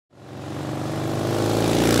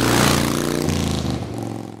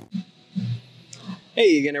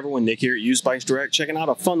Hey again everyone, Nick here at Used Bikes Direct, checking out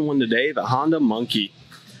a fun one today, the Honda Monkey.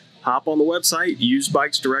 Hop on the website,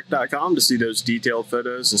 usedbikesdirect.com, to see those detailed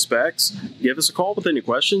photos and specs. Give us a call with any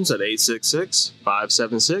questions at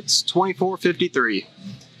 866-576-2453.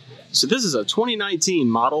 So this is a 2019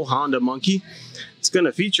 model Honda Monkey. It's going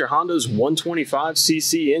to feature Honda's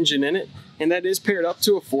 125cc engine in it, and that is paired up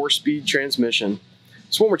to a 4-speed transmission.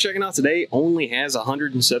 This one we're checking out today only has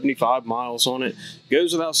 175 miles on it.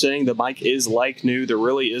 Goes without saying, the bike is like new. There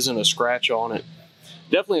really isn't a scratch on it.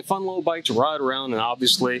 Definitely a fun little bike to ride around, and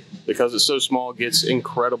obviously, because it's so small, gets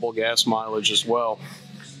incredible gas mileage as well.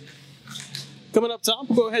 Coming up top,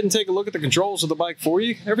 we'll go ahead and take a look at the controls of the bike for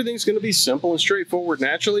you. Everything's going to be simple and straightforward.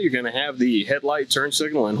 Naturally, you're going to have the headlight, turn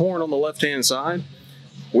signal, and horn on the left-hand side,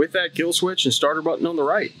 with that kill switch and starter button on the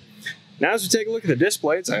right. Now, as we take a look at the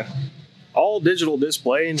display, it's a all digital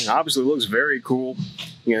display, and obviously looks very cool.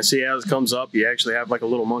 You're gonna see how it comes up. You actually have like a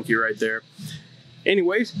little monkey right there.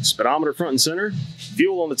 Anyway, speedometer front and center,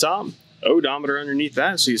 fuel on the top, odometer underneath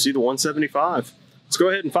that, so you see the 175. Let's go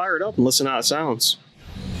ahead and fire it up and listen how it sounds.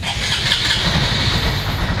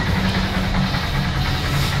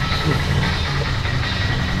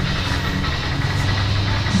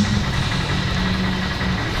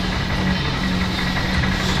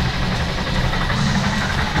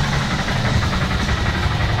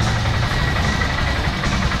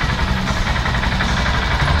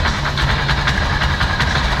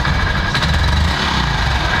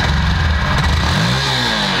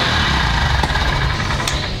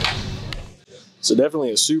 So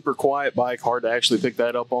definitely a super quiet bike, hard to actually pick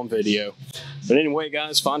that up on video. But anyway,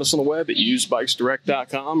 guys, find us on the web at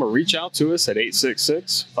usedbikesdirect.com or reach out to us at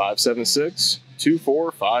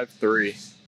 866-576-2453.